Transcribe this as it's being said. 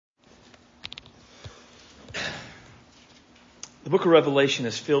book of Revelation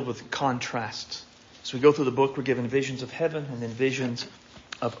is filled with contrasts. As we go through the book, we're given visions of heaven and then visions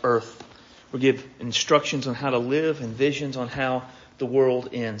of earth. We're given instructions on how to live and visions on how the world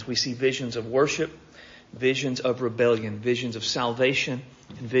ends. We see visions of worship, visions of rebellion, visions of salvation,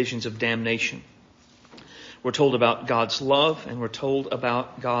 and visions of damnation. We're told about God's love and we're told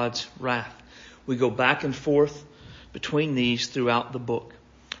about God's wrath. We go back and forth between these throughout the book.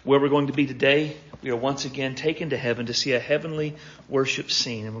 Where we're going to be today, we are once again taken to heaven to see a heavenly worship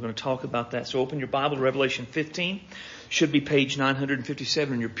scene. And we're going to talk about that. So open your Bible to Revelation 15. Should be page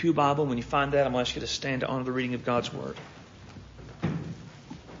 957 in your pew Bible. When you find that, I'm going to ask you to stand to honor the reading of God's Word.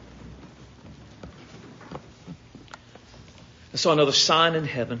 I saw another sign in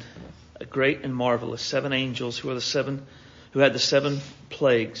heaven, a great and marvelous, 7 angels who had the 7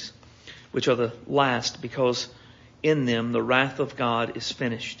 plagues, which are the last, because in them the wrath of God is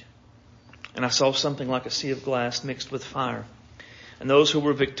finished. And I saw something like a sea of glass mixed with fire. And those who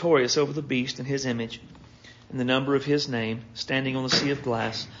were victorious over the beast and his image, and the number of his name, standing on the sea of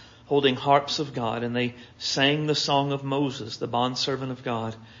glass, holding harps of God, and they sang the song of Moses, the bondservant of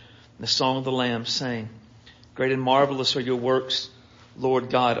God, and the song of the Lamb, saying, Great and marvelous are your works, Lord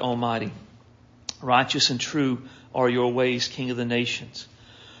God Almighty. Righteous and true are your ways, King of the nations.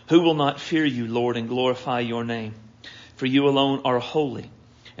 Who will not fear you, Lord, and glorify your name? For you alone are holy,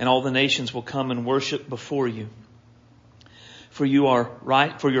 and all the nations will come and worship before you. For your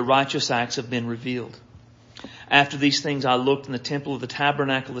righteous acts have been revealed. After these things I looked, and the temple of the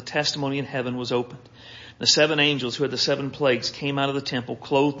tabernacle, the testimony in heaven, was opened. The 7 angels who had the 7 plagues came out of the temple,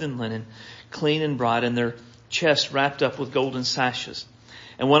 clothed in linen, clean and bright, and their chests wrapped up with golden sashes.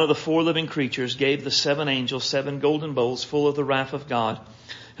 And one of the 4 living creatures gave the 7 angels 7 golden bowls full of the wrath of God,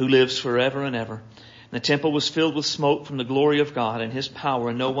 who lives forever and ever. And the temple was filled with smoke from the glory of God and his power,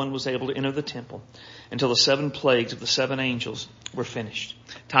 and no one was able to enter the temple until the 7 plagues of the 7 angels were finished.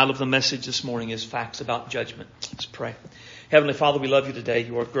 The title of the message this morning is Facts About Judgment. Let's pray. Heavenly Father, we love you today.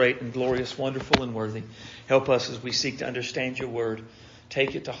 You are great and glorious, wonderful and worthy. Help us as we seek to understand your word.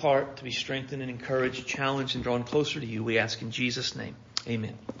 Take it to heart to be strengthened and encouraged, challenged and drawn closer to you. We ask in Jesus' name.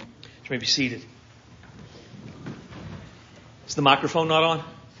 Amen. You may be seated. Is the microphone not on?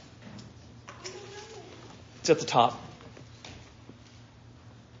 It's at the top.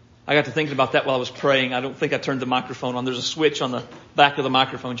 I got to thinking about that while I was praying. I don't think I turned the microphone on. There's a switch on the back of the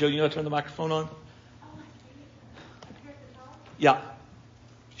microphone. Joe, you know how to turn the microphone on? Yeah.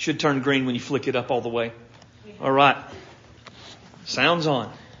 Should turn green when you flick it up all the way. All right. Sounds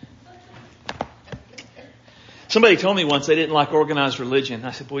on. Somebody told me once they didn't like organized religion.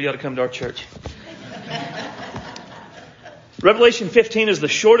 I said, boy, you ought to come to our church. Revelation 15 is the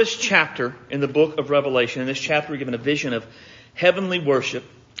shortest chapter in the book of Revelation. In this chapter, we're given a vision of heavenly worship.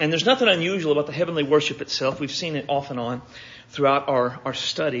 And there's nothing unusual about the heavenly worship itself. We've seen it off and on throughout our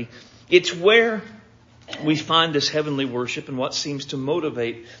study. It's where we find this heavenly worship and what seems to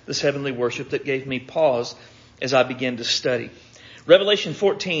motivate this heavenly worship that gave me pause as I began to study. Revelation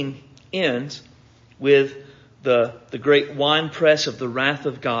 14 ends with the great winepress of the wrath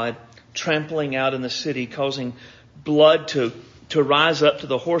of God trampling out in the city, causing blood to rise up to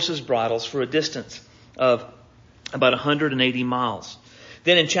the horses' bridles for a distance of about 180 miles.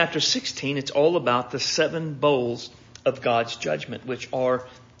 Then in chapter 16, it's all about the 7 bowls of God's judgment, which are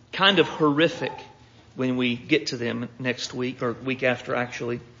kind of horrific when we get to them next week or week after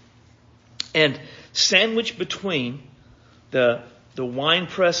actually. And sandwiched between the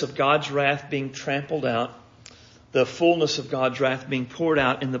winepress of God's wrath being trampled out, the fullness of God's wrath being poured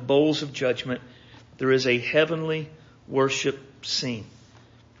out in the bowls of judgment, there is a heavenly worship scene.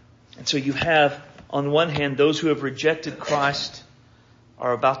 And so you have, on one hand, those who have rejected Christ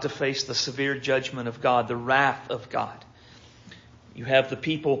are about to face the severe judgment of God, the wrath of God. You have the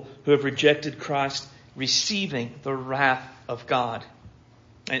people who have rejected Christ receiving the wrath of God.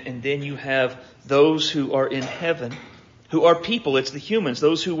 And then you have those who are in heaven, who are people, it's the humans,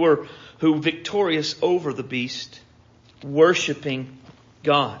 those who victorious over the beast, worshiping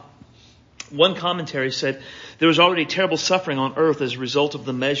God. One commentary said there was already terrible suffering on earth as a result of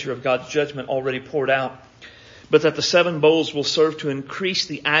the measure of God's judgment already poured out, but that the 7 bowls will serve to increase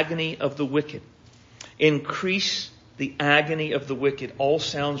the agony of the wicked. Increase the agony of the wicked. All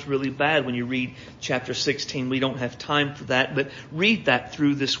sounds really bad when you read chapter 16. We don't have time for that, but read that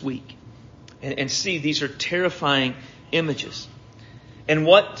through this week and see these are terrifying images. And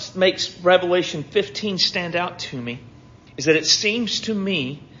what makes Revelation 15 stand out to me is that it seems to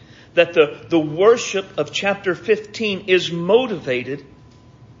me that the worship of chapter 15 is motivated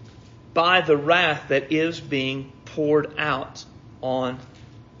by the wrath that is being poured out on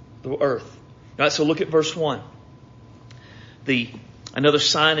the earth. All right, so look at verse 1. another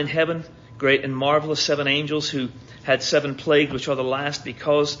sign in heaven, great and marvelous 7 angels who had 7 plagues, which are the last,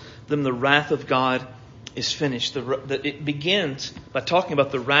 because them the wrath of God is finished. It begins by talking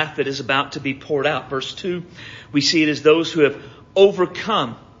about the wrath that is about to be poured out. Verse 2, we see it as those who have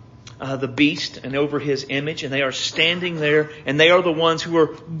overcome the beast and over his image, and they are standing there, and they are the ones who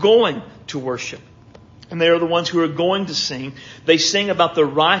are going to worship. And they are the ones who are going to sing. They sing about the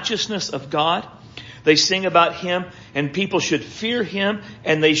righteousness of God. They sing about Him, and people should fear Him,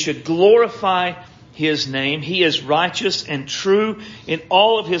 and they should glorify His name. He is righteous and true in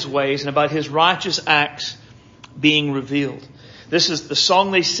all of His ways, and about His righteous acts being revealed. This is the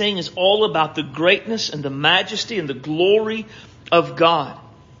song they sing is all about the greatness and the majesty and the glory of God.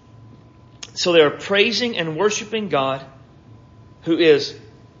 So they are praising and worshiping God, who is,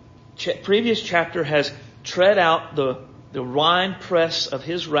 previous chapter has tread out the wine press of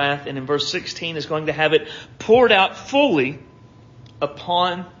His wrath, and in verse 16 is going to have it poured out fully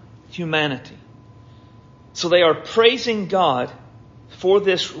upon humanity. So they are praising God for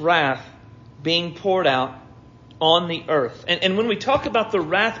this wrath being poured out on the earth. And when we talk about the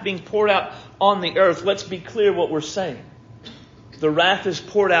wrath being poured out on the earth, let's be clear what we're saying. The wrath is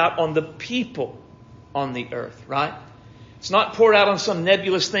poured out on the people on the earth, right? It's not poured out on some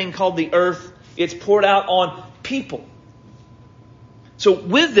nebulous thing called the earth. It's poured out on people. So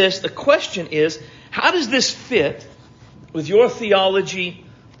with this, the question is, how does this fit with your theology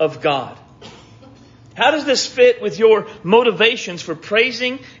of God? How does this fit with your motivations for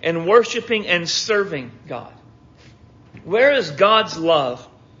praising and worshiping and serving God? Where is God's love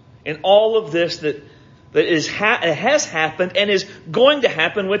in all of this that has happened and is going to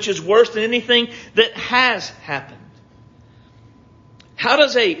happen, which is worse than anything that has happened? How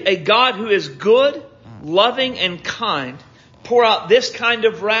does a God who is good, loving, and kind pour out this kind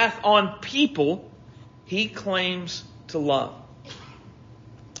of wrath on people He claims to love?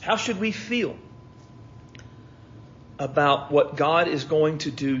 How should we feel about what God is going to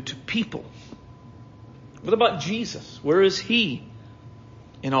do to people? What about Jesus? Where is He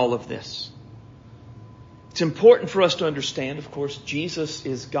in all of this? It's important for us to understand, of course, Jesus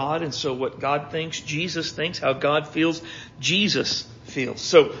is God, and so what God thinks, Jesus thinks. How God feels, Jesus feels.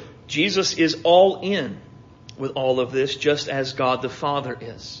 So Jesus is all in with all of this, just as God the Father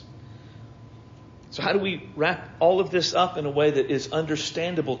is. So how do we wrap all of this up in a way that is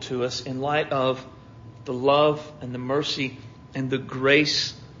understandable to us in light of the love and the mercy and the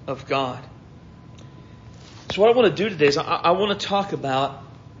grace of God? So what I want to do today is I want to talk about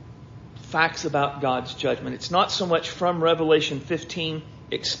facts about God's judgment. It's not so much from Revelation 15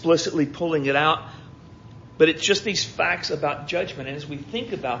 explicitly pulling it out, but it's just these facts about judgment. And as we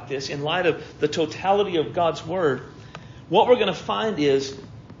think about this in light of the totality of God's Word, what we're going to find is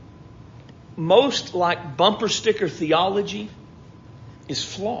most like bumper sticker theology is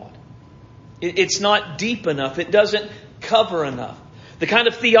flawed. It's not deep enough. It doesn't cover enough. The kind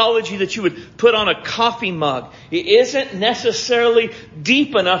of theology that you would put on a coffee mug, it isn't necessarily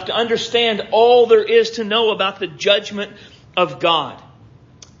deep enough to understand all there is to know about the judgment of God.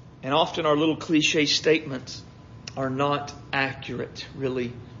 And often our little cliché statements are not accurate,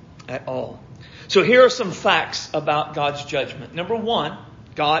 really, at all. So here are some facts about God's judgment. Number one,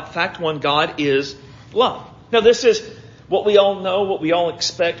 fact one, God is love. Now this is what we all know, what we all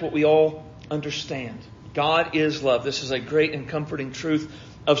expect, what we all understand. God is love. This is a great and comforting truth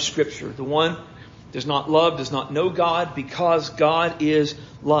of Scripture. The one does not love, does not know God, because God is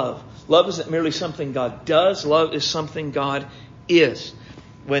love. Love isn't merely something God does. Love is something God is.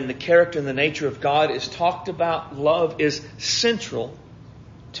 When the character and the nature of God is talked about, love is central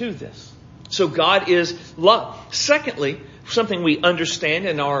to this. So God is love. Secondly, something we understand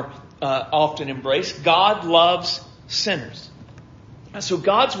and are often embrace, God loves sinners. So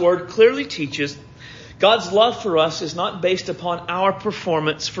God's Word clearly teaches God's love for us is not based upon our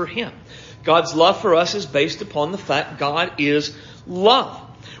performance for Him. God's love for us is based upon the fact God is love,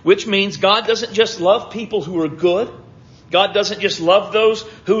 which means God doesn't just love people who are good. God doesn't just love those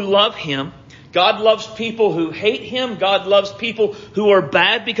who love Him. God loves people who hate Him. God loves people who are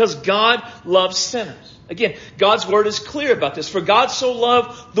bad because God loves sinners. Again, God's Word is clear about this. For God so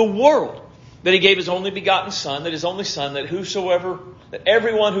loved the world that He gave His only begotten Son, that His only Son, that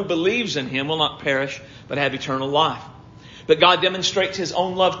everyone who believes in Him will not perish, but have eternal life. But God demonstrates His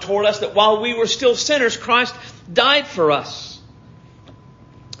own love toward us, that while we were still sinners, Christ died for us.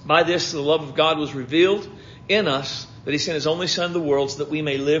 By this, the love of God was revealed in us, that He sent His only Son to the world so that we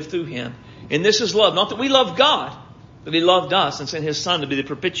may live through Him. And this is love. Not that we love God, but He loved us and sent His Son to be the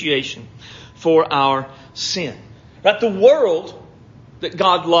propitiation for our sin. Right? The world that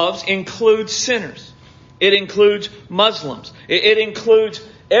God loves includes sinners. It includes Muslims. It includes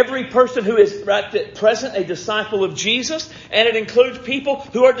every person who is right at present a disciple of Jesus. And it includes people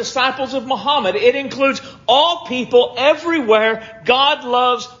who are disciples of Muhammad. It includes all people everywhere. God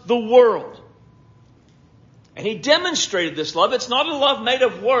loves the world. And He demonstrated this love. It's not a love made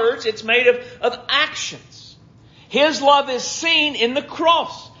of words. It's made of actions. His love is seen in the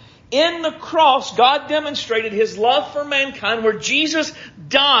cross. In the cross, God demonstrated His love for mankind where Jesus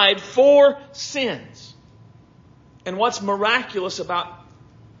died for sins. And what's miraculous about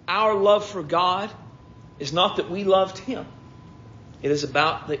our love for God is not that we loved Him. It is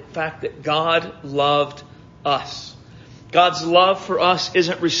about the fact that God loved us. God's love for us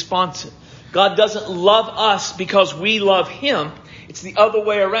isn't responsive. God doesn't love us because we love Him. It's the other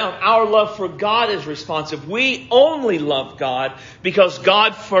way around. Our love for God is responsive. We only love God because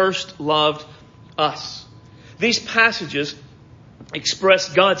God first loved us. These passages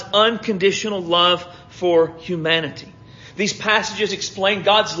express God's unconditional love for humanity. These passages explain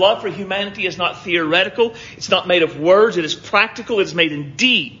God's love for humanity is not theoretical. It's not made of words. It is practical. It's made in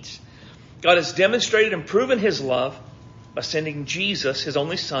deeds. God has demonstrated and proven His love by sending Jesus, His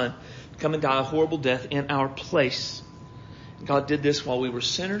only Son, to come and die a horrible death in our place. God did this while we were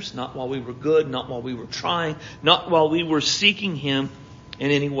sinners, not while we were good, not while we were trying, not while we were seeking Him in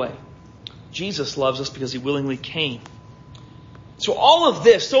any way. Jesus loves us because He willingly came. So all of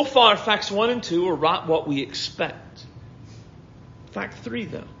this, so far, facts 1 and 2 are right what we expect. Fact 3,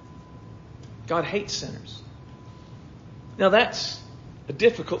 though. God hates sinners. Now that's a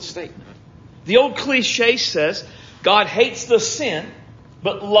difficult statement. The old cliché says, God hates the sin,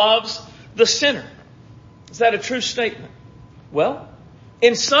 but loves the sinner. Is that a true statement? Well,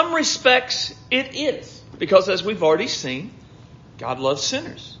 in some respects, it is. Because as we've already seen, God loves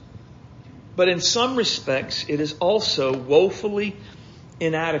sinners. But in some respects, it is also woefully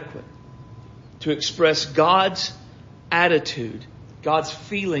inadequate to express God's attitude, God's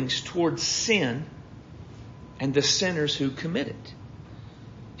feelings towards sin and the sinners who commit it.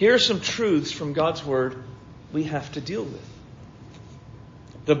 Here are some truths from God's Word we have to deal with.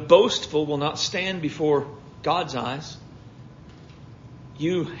 The boastful will not stand before God's eyes.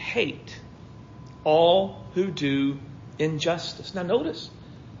 You hate all who do injustice. Now notice,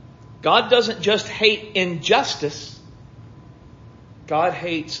 God doesn't just hate injustice. God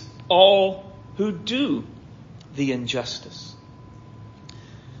hates all who do the injustice.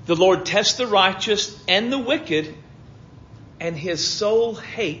 The Lord tests the righteous and the wicked, and His soul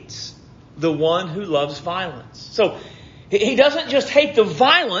hates the one who loves violence. So He doesn't just hate the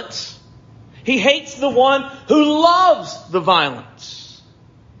violence, He hates the one who loves the violence.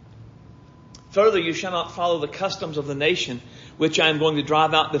 Further, you shall not follow the customs of the nation, which I am going to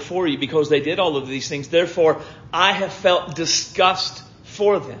drive out before you, because they did all of these things. Therefore, I have felt disgust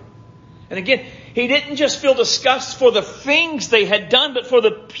for them. And again, He didn't just feel disgust for the things they had done, but for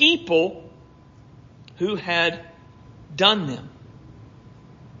the people who had done them.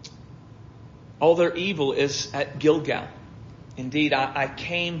 All their evil is at Gilgal. Indeed, I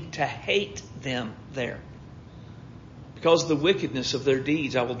came to hate them there. Because of the wickedness of their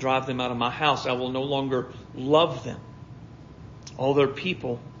deeds, I will drive them out of my house. I will no longer love them. All their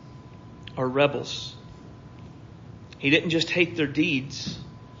people are rebels. He didn't just hate their deeds.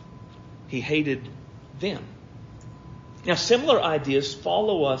 He hated them. Now, similar ideas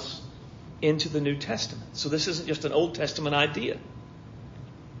follow us into the New Testament. So this isn't just an Old Testament idea.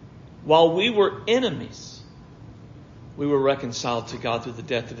 While we were enemies, we were reconciled to God through the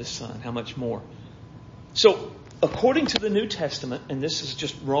death of His Son. How much more? So, according to the New Testament, and this is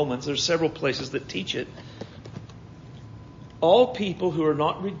just Romans, there's several places that teach it, all people who are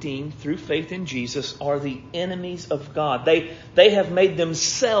not redeemed through faith in Jesus are the enemies of God. They have made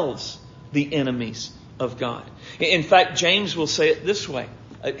themselves the enemies of God. In fact, James will say it this way.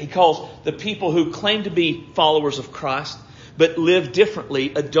 He calls the people who claim to be followers of Christ but live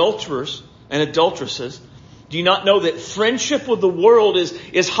differently adulterers and adulteresses. Do you not know that friendship with the world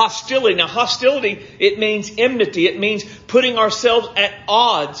is hostility? Now, hostility, it means enmity. It means putting ourselves at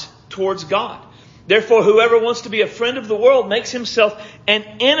odds towards God. Therefore, whoever wants to be a friend of the world makes himself an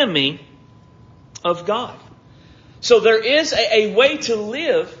enemy of God. So there is a way to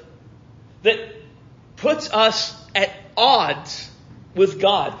live that puts us at odds with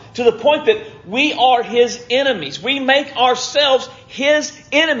God, to the point that we are His enemies. We make ourselves His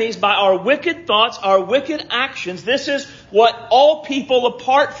enemies by our wicked thoughts, our wicked actions. This is what all people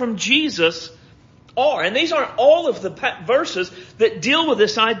apart from Jesus are. And these aren't all of the verses that deal with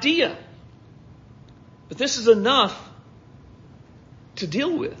this idea. But this is enough to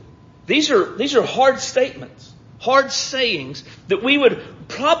deal with. These are hard statements, hard sayings that we would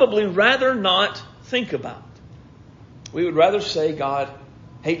probably rather not think about. We would rather say God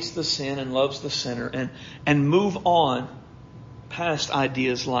hates the sin and loves the sinner and move on past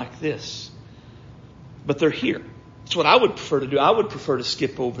ideas like this. But they're here. It's what I would prefer to do. I would prefer to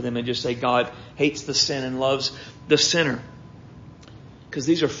skip over them and just say God hates the sin and loves the sinner. Because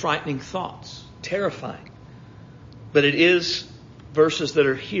these are frightening thoughts, terrifying. But it is verses that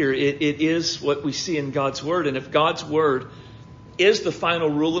are here. It is what we see in God's Word. And if God's Word is the final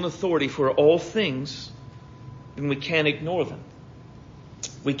rule and authority for all things, then we can't ignore them.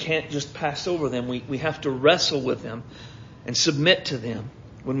 We can't just pass over them. We have to wrestle with them and submit to them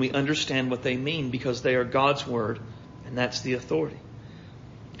when we understand what they mean, because they are God's Word, and that's the authority.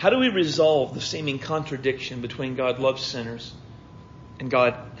 How do we resolve the seeming contradiction between God loves sinners and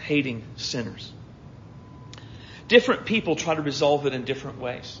God hating sinners? Different people try to resolve it in different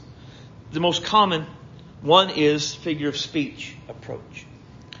ways. The most common one is figure of speech approach.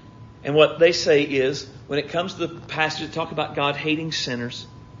 And what they say is, when it comes to the passage that talk about God hating sinners,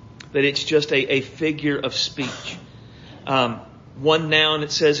 that it's just a figure of speech. One noun,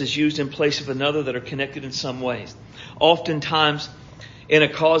 it says, is used in place of another that are connected in some ways. Oftentimes in a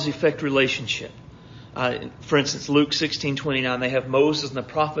cause-effect relationship. For instance, Luke 16:29, they have Moses and the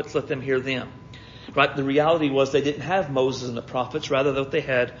prophets, let them hear them. Right? The reality was they didn't have Moses and the prophets. Rather, what they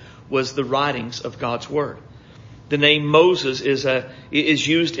had was the writings of God's Word. The name Moses is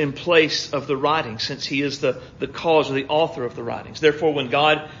used in place of the writings, since he is the cause or the author of the writings. Therefore, when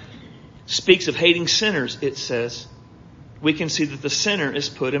God speaks of hating sinners, it says, we can see that the sinner is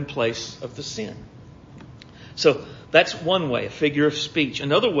put in place of the sin. So that's one way, a figure of speech.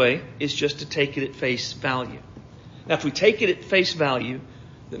 Another way is just to take it at face value. Now, if we take it at face value,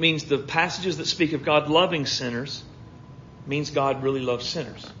 that means the passages that speak of God loving sinners means God really loves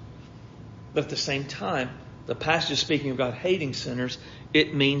sinners. But at the same time, the passage speaking of God hating sinners,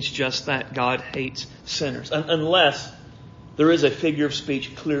 it means just that, God hates sinners. Unless there is a figure of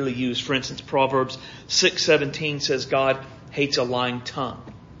speech clearly used. For instance, Proverbs 6:17 says God hates a lying tongue.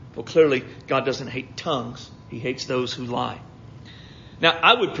 Well, clearly, God doesn't hate tongues. He hates those who lie. Now,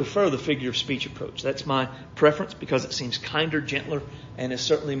 I would prefer the figure of speech approach. That's my preference because it seems kinder, gentler, and is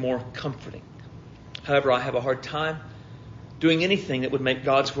certainly more comforting. However, I have a hard time doing anything that would make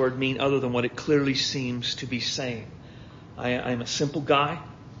God's Word mean other than what it clearly seems to be saying. I am a simple guy,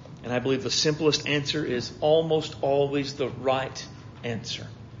 and I believe the simplest answer is almost always the right answer.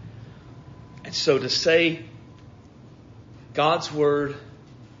 And so to say God's Word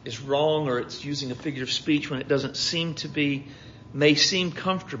is wrong or it's using a figure of speech when it doesn't seem to be, may seem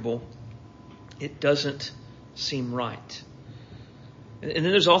comfortable, it doesn't seem right. And then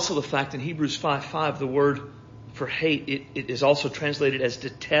there's also the fact in Hebrews 5:5, the word for hate, it is also translated as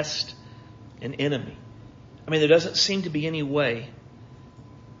detest, an enemy. I mean, there doesn't seem to be any way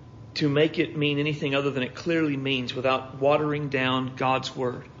to make it mean anything other than it clearly means without watering down God's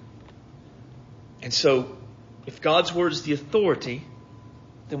Word. And so, if God's Word is the authority,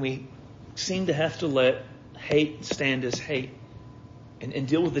 then we seem to have to let hate stand as hate and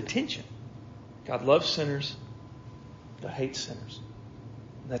deal with the tension. God loves sinners, but hates sinners.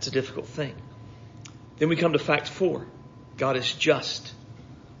 And that's a difficult thing. Then we come to fact 4. God is just.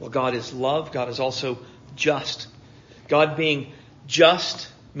 Well, God is love. God is also just. God being just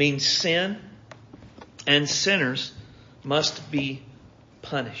means sin and sinners must be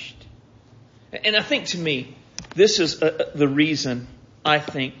punished. And I think, to me, this is the reason I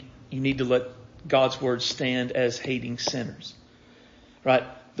think you need to let God's Word stand as hating sinners. Right?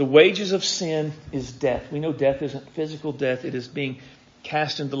 The wages of sin is death. We know death isn't physical death. It is being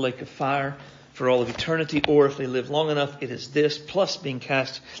cast into the lake of fire for all of eternity, or if they live long enough, it is this, plus being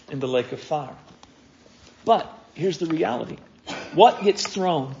cast in the lake of fire. But here's the reality. What gets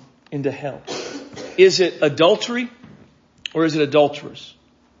thrown into hell? Is it adultery or is it adulterers?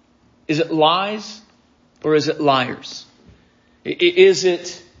 Is it lies or is it liars? Is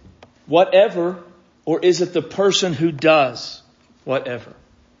it whatever or is it the person who does whatever?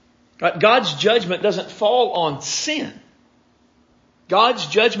 Right? God's judgment doesn't fall on sin. God's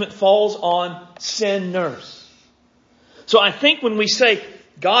judgment falls on sinners. So I think when we say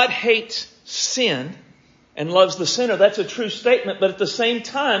God hates sin and loves the sinner, that's a true statement. But at the same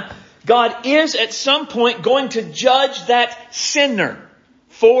time, God is at some point going to judge that sinner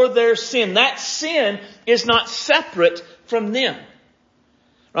for their sin. That sin is not separate from them.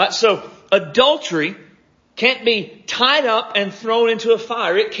 Right? So adultery can't be tied up and thrown into a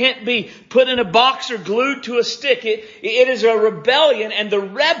fire. It can't be put in a box or glued to a stick. It is a rebellion, and the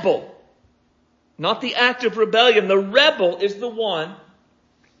rebel, not the act of rebellion, the rebel is the one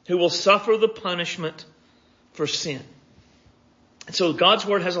who will suffer the punishment for sin. And so God's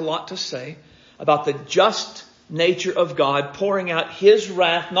Word has a lot to say about the just nature of God pouring out His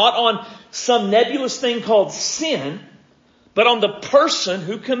wrath, not on some nebulous thing called sin, but on the person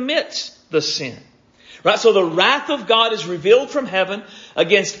who commits the sin. Right? So the wrath of God is revealed from heaven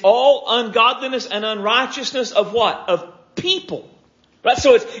against all ungodliness and unrighteousness of what? Of people. Right?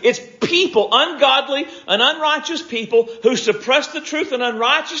 So it's people, ungodly and unrighteous people who suppress the truth and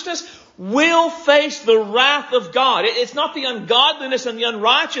unrighteousness will face the wrath of God. It's not the ungodliness and the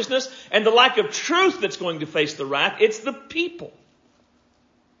unrighteousness and the lack of truth that's going to face the wrath. It's the people.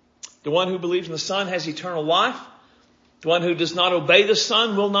 The one who believes in the Son has eternal life. The one who does not obey the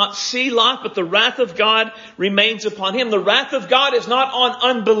Son will not see life, but the wrath of God remains upon him. The wrath of God is not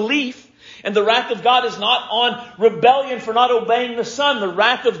on unbelief, and the wrath of God is not on rebellion for not obeying the Son. The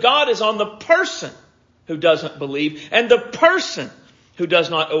wrath of God is on the person who doesn't believe and the person who does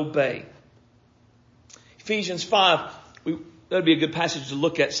not obey. Ephesians 5, that would be a good passage to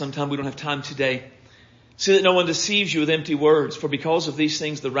look at sometime. We don't have time today. See that no one deceives you with empty words, for because of these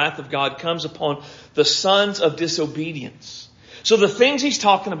things the wrath of God comes upon the sons of disobedience. So the things he's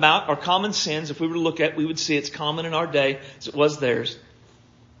talking about are common sins. If we were to look at, we would see it's common in our day as it was theirs.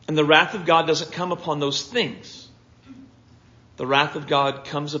 And the wrath of God doesn't come upon those things. The wrath of God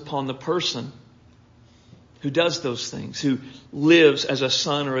comes upon the person who does those things, who lives as a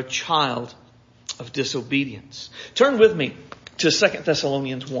son or a child of disobedience. Turn with me to 2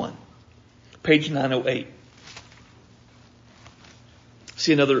 Thessalonians 1. Page 908.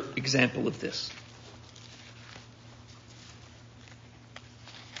 See another example of this.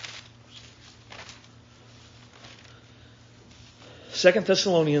 Second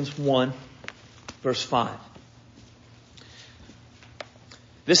Thessalonians 1, verse 5.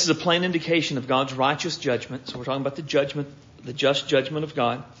 This is a plain indication of God's righteous judgment. So we're talking about the judgment, the just judgment of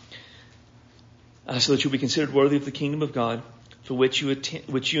God, so that you'll be considered worthy of the kingdom of God, for which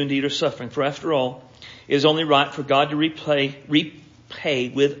you indeed are suffering. For after all, it is only right for God to repay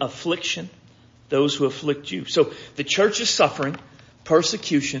with affliction those who afflict you. So the church is suffering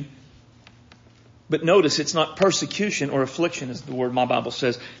persecution. But notice it's not persecution or affliction, as the word my Bible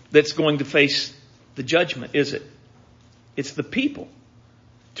says, that's going to face the judgment, is it? It's the people.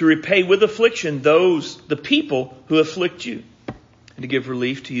 To repay with affliction the people who afflict you, and to give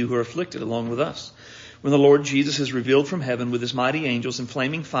relief to you who are afflicted along with us. When the Lord Jesus is revealed from heaven with His mighty angels in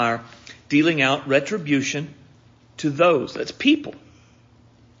flaming fire, dealing out retribution to those, that's people,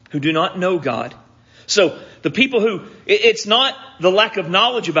 who do not know God. So the people it's not the lack of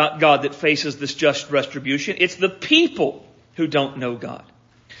knowledge about God that faces this just retribution. It's the people who don't know God.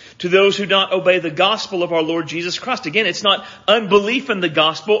 To those who don't obey the gospel of our Lord Jesus Christ. Again, it's not unbelief in the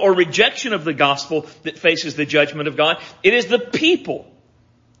gospel or rejection of the gospel that faces the judgment of God. It is the people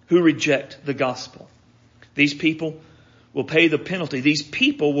who reject the gospel. These people will pay the penalty. These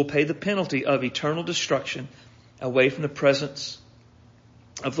people will pay the penalty of eternal destruction away from the presence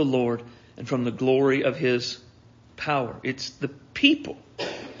of the Lord and from the glory of His power. It's the people.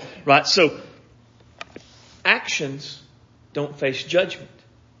 Right? So, actions don't face judgment.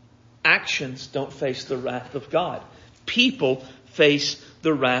 Actions don't face the wrath of God. People face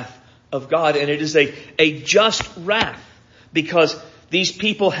the wrath of God. And it is a just wrath because these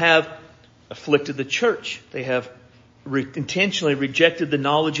people have afflicted the church. They have intentionally rejected the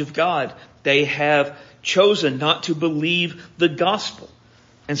knowledge of God. They have chosen not to believe the gospel.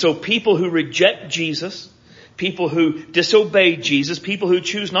 And so people who reject Jesus, people who disobey Jesus, people who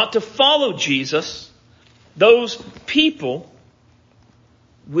choose not to follow Jesus, those people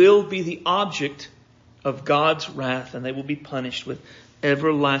will be the object of God's wrath, and they will be punished with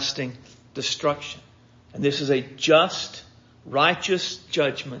everlasting destruction. And this is a just, righteous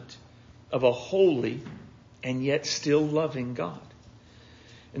judgment of a holy and yet still loving God.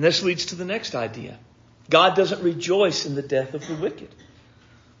 And this leads to the next idea. God doesn't rejoice in the death of the wicked.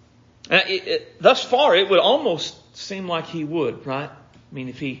 Thus far, it would almost seem like He would, right? I mean,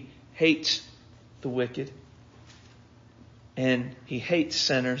 if He hates the wicked and He hates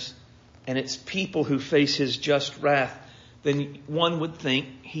sinners and it's people who face His just wrath, then one would think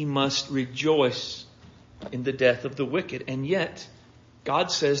He must rejoice in the death of the wicked. And yet,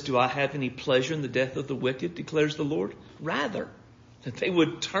 God says, do I have any pleasure in the death of the wicked, declares the Lord? Rather, that they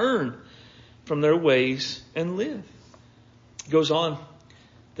would turn from their ways and live. It goes on,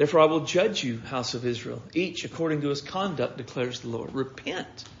 therefore I will judge you, house of Israel, each according to his conduct, declares the Lord.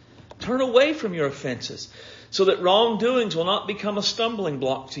 Repent. Turn away from your offenses, so that wrongdoings will not become a stumbling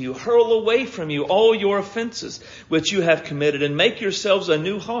block to you. Hurl away from you all your offenses which you have committed, and make yourselves a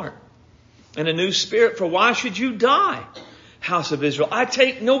new heart and a new spirit. For why should you die, house of Israel? I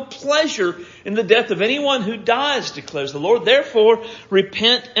take no pleasure in the death of anyone who dies, declares the Lord. Therefore,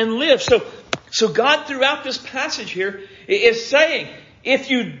 repent and live. So So God, throughout this passage here, is saying,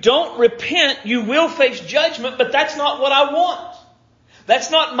 if you don't repent, you will face judgment, but that's not what I want. That's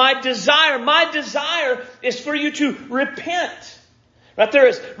not my desire. My desire is for you to repent. Right? There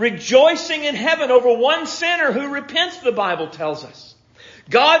is rejoicing in heaven over one sinner who repents, the Bible tells us.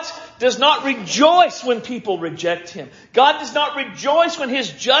 God does not rejoice when people reject Him. God does not rejoice when His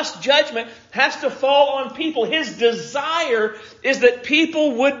just judgment has to fall on people. His desire is that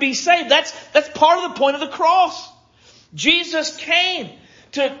people would be saved. That's part of the point of the cross. Jesus came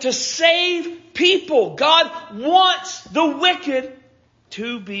to save people. God wants the wicked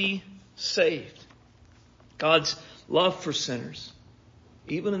to be saved. God's love for sinners,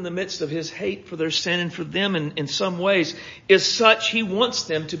 even in the midst of His hate for their sin and for them in some ways, is such He wants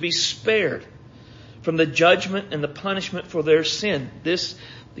them to be spared from the judgment and the punishment for their sin. This,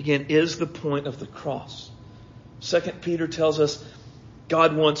 again, is the point of the cross. 2 Peter tells us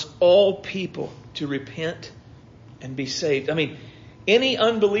God wants all people to repent and be saved. I mean, any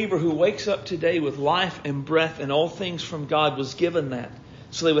unbeliever who wakes up today with life and breath and all things from God was given that,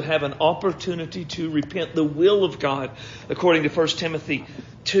 so they would have an opportunity to repent. The will of God, according to 1 Timothy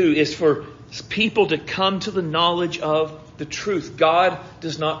 2, is for people to come to the knowledge of the truth. God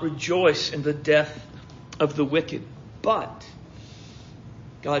does not rejoice in the death of the wicked, but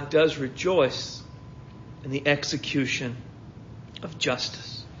God does rejoice in the execution of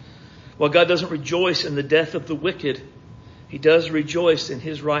justice. While God doesn't rejoice in the death of the wicked, He does rejoice in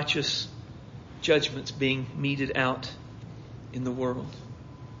His righteous judgments being meted out in the world.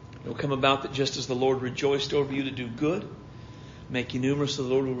 It will come about that just as the Lord rejoiced over you to do good, make you numerous, the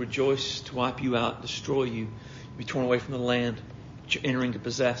Lord will rejoice to wipe you out, destroy you. You'll be torn away from the land that you're entering to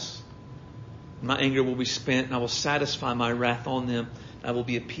possess. My anger will be spent, and I will satisfy my wrath on them. I will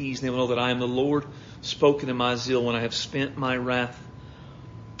be appeased, and they will know that I am the Lord, spoken in my zeal when I have spent my wrath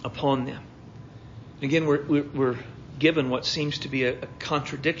upon them. Again, we're given what seems to be a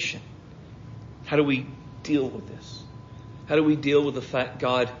contradiction. How do we deal with this? How do we deal with the fact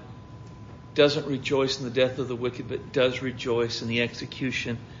God doesn't rejoice in the death of the wicked, but does rejoice in the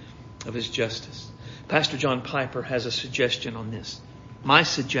execution of His justice? Pastor John Piper has a suggestion on this. My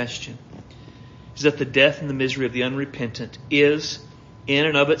suggestion is that the death and the misery of the unrepentant is, in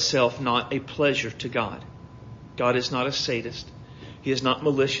and of itself, not a pleasure to God. God is not a sadist. He is not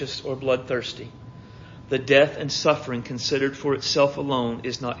malicious or bloodthirsty. The death and suffering considered for itself alone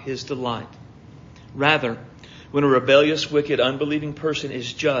is not His delight. Rather, when a rebellious, wicked, unbelieving person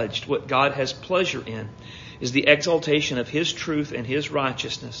is judged, what God has pleasure in is the exaltation of His truth and His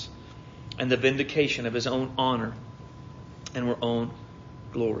righteousness and the vindication of His own honor and His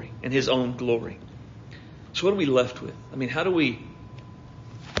own glory. So what are we left with? I mean,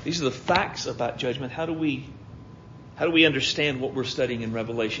 these are the facts about judgment. How do we understand what we're studying in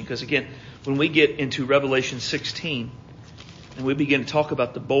Revelation? Because again, when we get into Revelation 16 and we begin to talk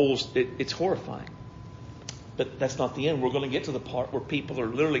about the bowls, it's horrifying. But that's not the end. We're going to get to the part where people are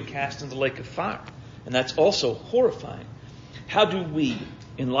literally cast into the lake of fire. And that's also horrifying. How do we,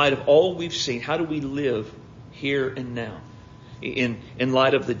 in light of all we've seen, how do we live here and now? In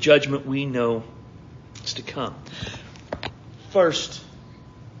light of the judgment we know is to come. First,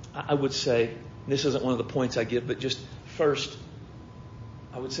 I would say, this isn't one of the points I give, but just first,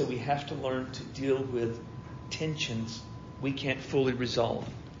 I would say we have to learn to deal with tensions we can't fully resolve.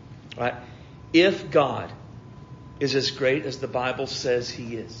 Right? If God is as great as the Bible says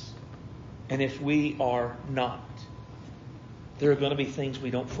He is, and if we are not, there are going to be things we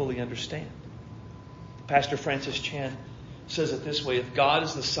don't fully understand. Pastor Francis Chan says it this way: if God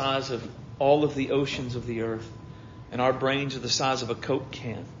is the size of all of the oceans of the earth, and our brains are the size of a Coke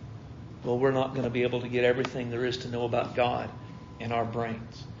can, well, we're not going to be able to get everything there is to know about God in our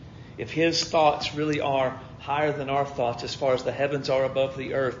brains. If His thoughts really are higher than our thoughts as far as the heavens are above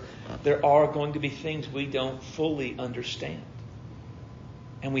the earth, there are going to be things we don't fully understand.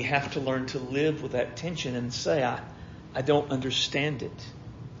 And we have to learn to live with that tension and say, I don't understand it.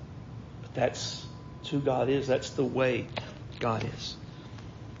 But that's who God is. That's the way God is.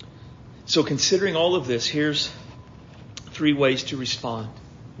 So considering all of this, here's 3 ways to respond.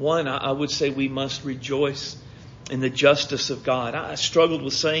 One, I would say we must rejoice in the justice of God. I struggled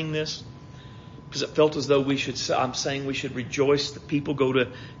with saying this because it felt as though I'm saying we should rejoice that people go to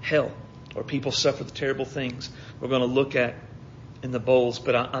hell or people suffer the terrible things we're going to look at in the bowls,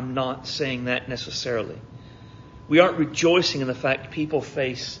 but I'm not saying that necessarily. We aren't rejoicing in the fact people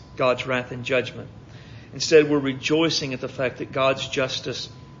face God's wrath and judgment. Instead, we're rejoicing at the fact that God's justice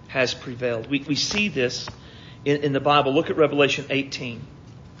has prevailed. We see this in the Bible. Look at Revelation 18.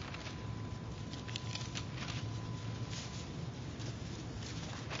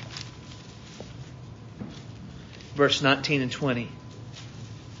 verse 19 and 20.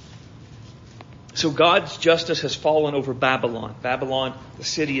 So God's justice has fallen over Babylon. Babylon, the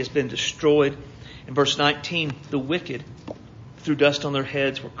city, has been destroyed. In verse 19, the wicked threw dust on their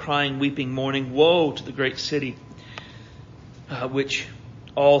heads, were crying, weeping, mourning, woe to the great city, which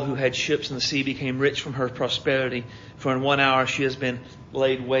all who had ships in the sea became rich from her prosperity. For in 1 hour she has been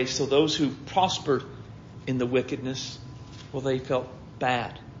laid waste. So those who prospered in the wickedness, well, they felt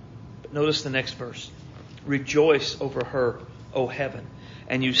bad. But notice the next verse. Rejoice over her, O heaven,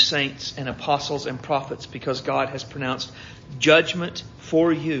 and you saints and apostles and prophets, because God has pronounced judgment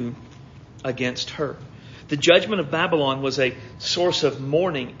for you against her. The judgment of Babylon was a source of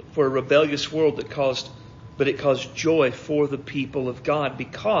mourning for a rebellious world it caused joy for the people of God,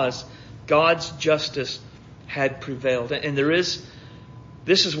 because God's justice had prevailed. And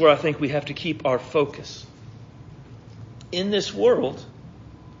this is where I think we have to keep our focus. In this world,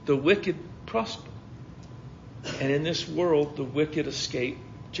 the wicked prosper. And in this world, the wicked escape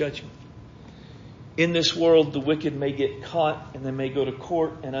judgment. In this world, the wicked may get caught and they may go to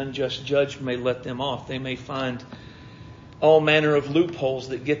court, and unjust judge may let them off. They may find all manner of loopholes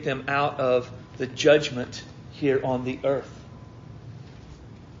that get them out of the judgment here on the earth.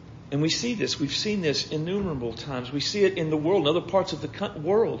 And we see this. We've seen this innumerable times. We see it in the world, in other parts of the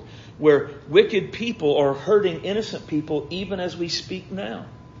world, where wicked people are hurting innocent people even as we speak now.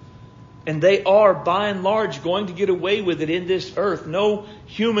 And they are, by and large, going to get away with it in this earth. No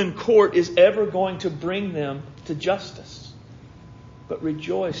human court is ever going to bring them to justice. But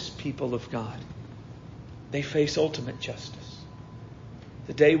rejoice, people of God. They face ultimate justice.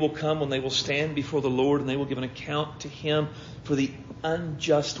 The day will come when they will stand before the Lord and they will give an account to Him for the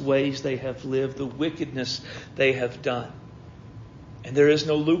unjust ways they have lived, the wickedness they have done. And there is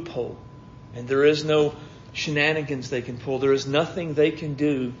no loophole. And there is no shenanigans they can pull. There is nothing they can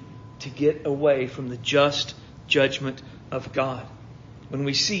do to get away from the just judgment of God. When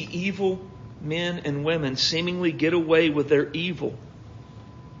we see evil men and women seemingly get away with their evil,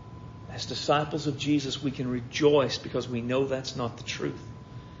 as disciples of Jesus, we can rejoice because we know that's not the truth.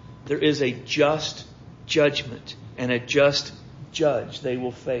 There is a just judgment and a just judge they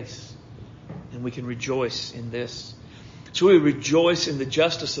will face. And we can rejoice in this. So we rejoice in the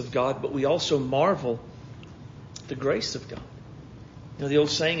justice of God, but we also marvel at the grace of God. You know, the old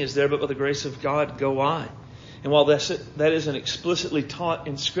saying is there, but by the grace of God go I. And while that isn't explicitly taught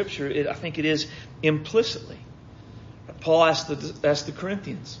in Scripture, I think it is implicitly. Paul asked the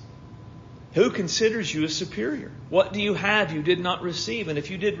Corinthians, who considers you as superior? What do you have you did not receive? And if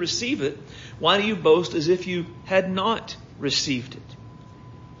you did receive it, why do you boast as if you had not received it?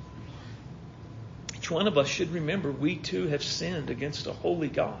 Each one of us should remember we too have sinned against a holy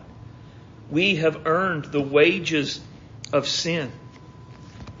God. We have earned the wages of sin.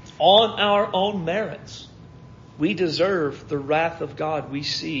 On our own merits, we deserve the wrath of God we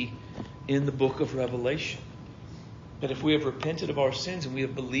see in the book of Revelation. But if we have repented of our sins and we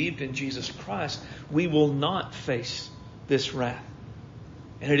have believed in Jesus Christ, we will not face this wrath.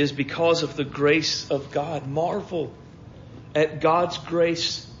 And it is because of the grace of God. Marvel at God's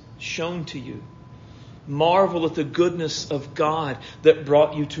grace shown to you. Marvel at the goodness of God that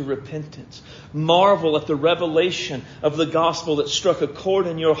brought you to repentance. Marvel at the revelation of the gospel that struck a chord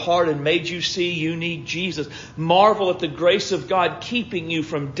in your heart and made you see you need Jesus. Marvel at the grace of God keeping you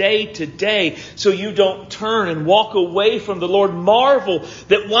from day to day so you don't turn and walk away from the Lord. Marvel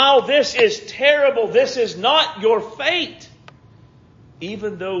that while this is terrible, this is not your fate,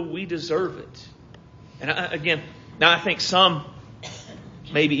 even though we deserve it. And I think some,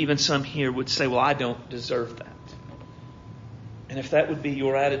 maybe even some here would say, well, I don't deserve that. And if that would be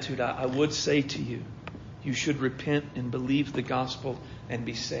your attitude, I would say to you, you should repent and believe the gospel and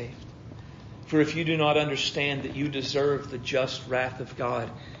be saved. For if you do not understand that you deserve the just wrath of God,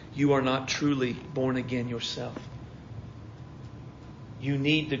 you are not truly born again yourself. You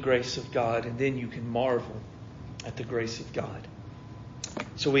need the grace of God, and then you can marvel at the grace of God.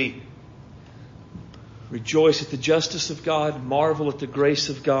 So we rejoice at the justice of God, marvel at the grace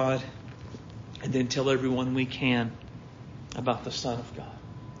of God, and then tell everyone we can about the Son of God.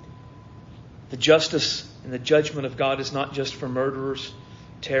 The justice and the judgment of God is not just for murderers,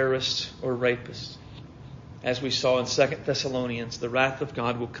 terrorists, or rapists. As we saw in 2 Thessalonians, the wrath of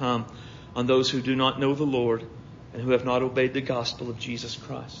God will come on those who do not know the Lord and who have not obeyed the gospel of Jesus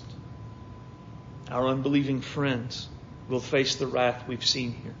Christ. Our unbelieving friends will face the wrath we've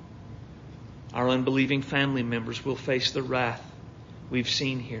seen here. Our unbelieving family members will face the wrath we've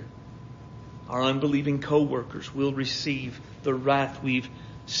seen here. Our unbelieving co-workers will receive the wrath we've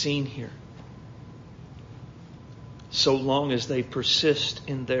seen here. So long as they persist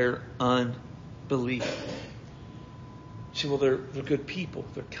in their unbelief. say, well, they're good people.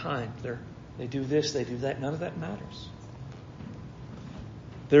 They're kind. They do this, they do that. None of that matters.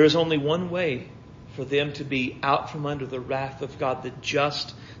 There is only one way for them to be out from under the wrath of God, the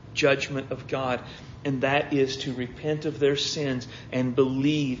just judgment of God. And that is to repent of their sins and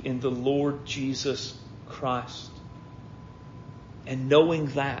believe in the Lord Jesus Christ. And knowing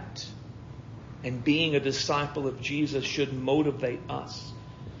that and being a disciple of Jesus should motivate us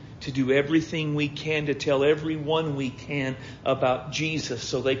to do everything we can to tell everyone we can about Jesus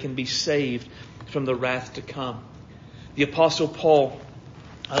so they can be saved from the wrath to come. The Apostle Paul,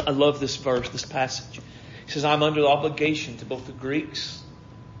 I love this verse, this passage. He says, I'm under the obligation to both the Greeks,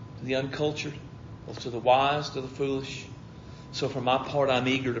 to the uncultured, both to the wise, to the foolish. So for my part, I'm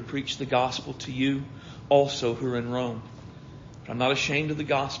eager to preach the gospel to you also who are in Rome. But I'm not ashamed of the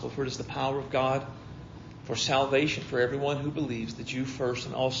gospel, for it is the power of God for salvation for everyone who believes, the Jew first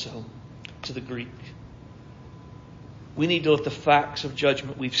and also to the Greek. We need to let the facts of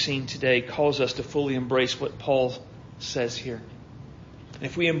judgment we've seen today cause us to fully embrace what Paul says here. And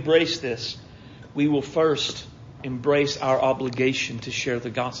if we embrace this, we will first embrace our obligation to share the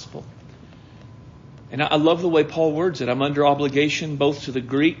gospel. And I love the way Paul words it. I'm under obligation both to the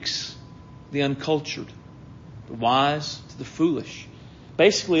Greeks, the uncultured, the wise, to the foolish.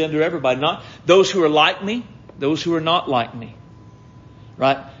 Basically under everybody. Not those who are like me, those who are not like me.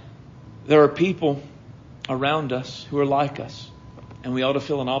 Right? There are people around us who are like us. And we ought to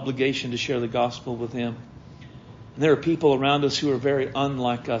feel an obligation to share the gospel with them. And there are people around us who are very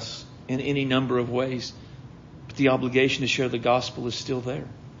unlike us in any number of ways. But the obligation to share the gospel is still there.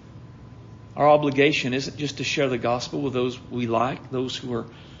 Our obligation isn't just to share the gospel with those we like, those who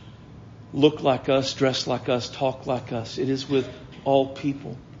look like us, dress like us, talk like us. It is with all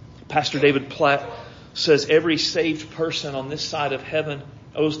people. Pastor David Platt says every saved person on this side of heaven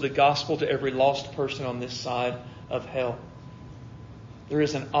owes the gospel to every lost person on this side of hell. There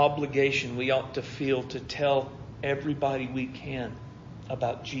is an obligation we ought to feel to tell everybody we can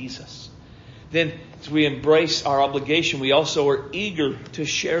about Jesus. Then as we embrace our obligation, we also are eager to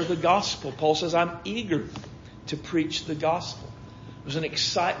share the gospel. Paul says, I'm eager to preach the gospel. There's an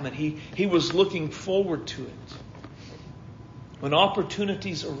excitement. He was looking forward to it. When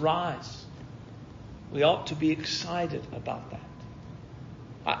opportunities arise, we ought to be excited about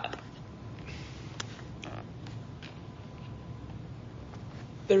that.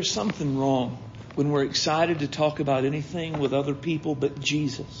 There's something wrong when we're excited to talk about anything with other people but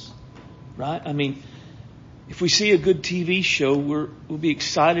Jesus. Right? I mean, if we see a good TV show, we'll be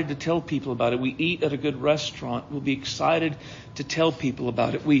excited to tell people about it. We eat at a good restaurant, we'll be excited to tell people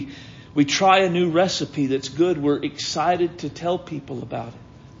about it. We try a new recipe that's good, we're excited to tell people about it.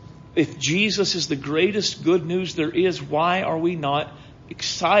 If Jesus is the greatest good news there is, why are we not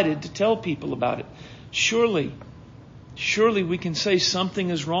excited to tell people about it? Surely we can say something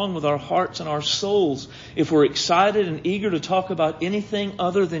is wrong with our hearts and our souls if we're excited and eager to talk about anything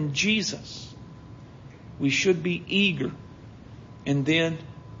other than Jesus. We should be eager and then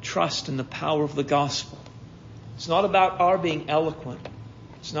trust in the power of the gospel. It's not about our being eloquent.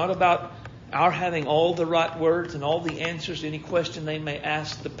 It's not about our having all the right words and all the answers to any question they may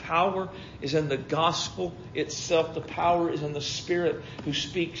ask. The power is in the gospel itself. The power is in the Spirit who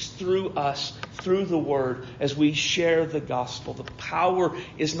speaks through us, through the Word, as we share the gospel. The power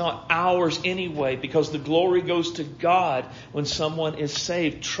is not ours anyway, because the glory goes to God when someone is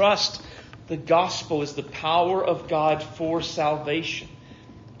saved. Trust the gospel is the power of God for salvation.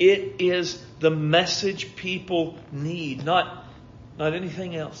 It is the message people need, not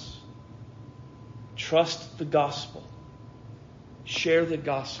anything else. Trust the gospel. Share the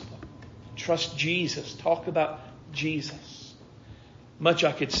gospel. Trust Jesus. Talk about Jesus. Much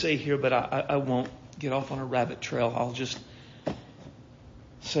I could say here, but I won't get off on a rabbit trail. I'll just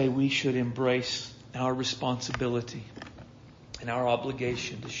say we should embrace our responsibility and our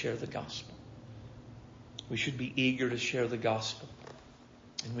obligation to share the gospel. We should be eager to share the gospel.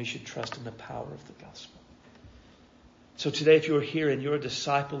 And we should trust in the power of the gospel. So today, if you're here and you're a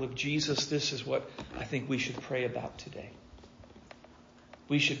disciple of Jesus, this is what I think we should pray about today.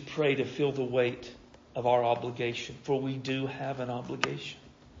 We should pray to feel the weight of our obligation, for we do have an obligation.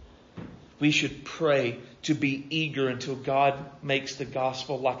 We should pray to be eager until God makes the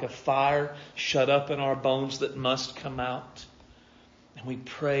gospel like a fire shut up in our bones that must come out. And we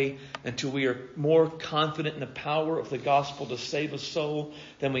pray until we are more confident in the power of the gospel to save a soul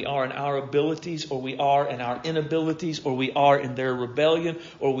than we are in our abilities, or we are in our inabilities, or we are in their rebellion,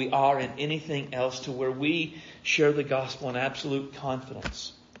 or we are in anything else, to where we share the gospel in absolute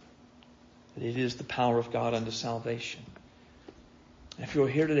confidence that it is the power of God unto salvation. If you're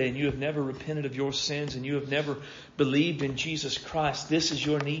here today and you have never repented of your sins and you have never believed in Jesus Christ, this is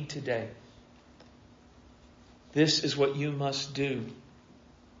your need today. This is what you must do.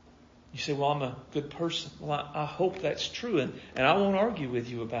 You say, well, I'm a good person. Well, I hope that's true, and I won't argue with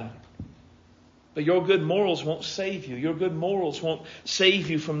you about it. But your good morals won't save you. Your good morals won't save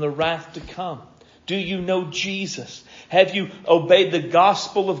you from the wrath to come. Do you know Jesus? Have you obeyed the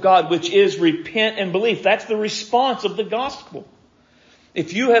gospel of God, which is repent and believe? That's the response of the gospel.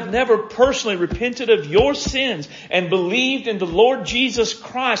 If you have never personally repented of your sins and believed in the Lord Jesus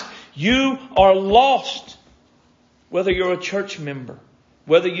Christ, you are lost. Whether you're a church member,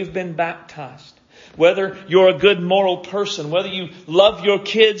 whether you've been baptized, whether you're a good moral person, whether you love your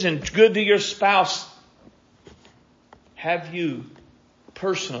kids and good to your spouse, have you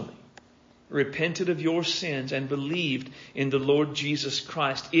personally repented of your sins and believed in the Lord Jesus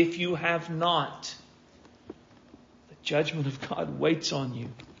Christ? If you have not, the judgment of God waits on you.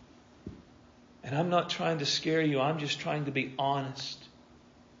 And I'm not trying to scare you. I'm just trying to be honest.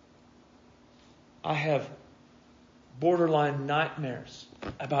 I have borderline nightmares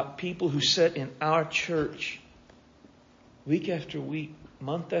about people who sit in our church week after week,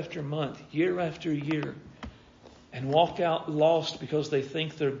 month after month, year after year, and walk out lost because they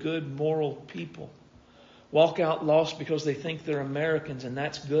think they're good, moral people. Walk out lost because they think they're Americans and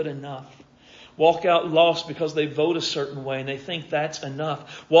that's good enough. Walk out lost because they vote a certain way and they think that's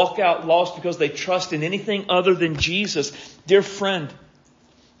enough. Walk out lost because they trust in anything other than Jesus. Dear friend,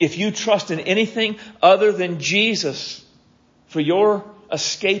 if you trust in anything other than Jesus for your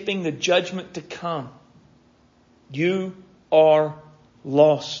escaping the judgment to come, you are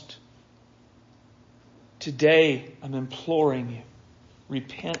lost. Today, I'm imploring you,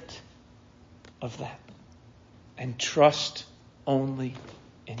 repent of that and trust only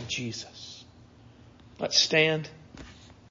in Jesus. Let's stand.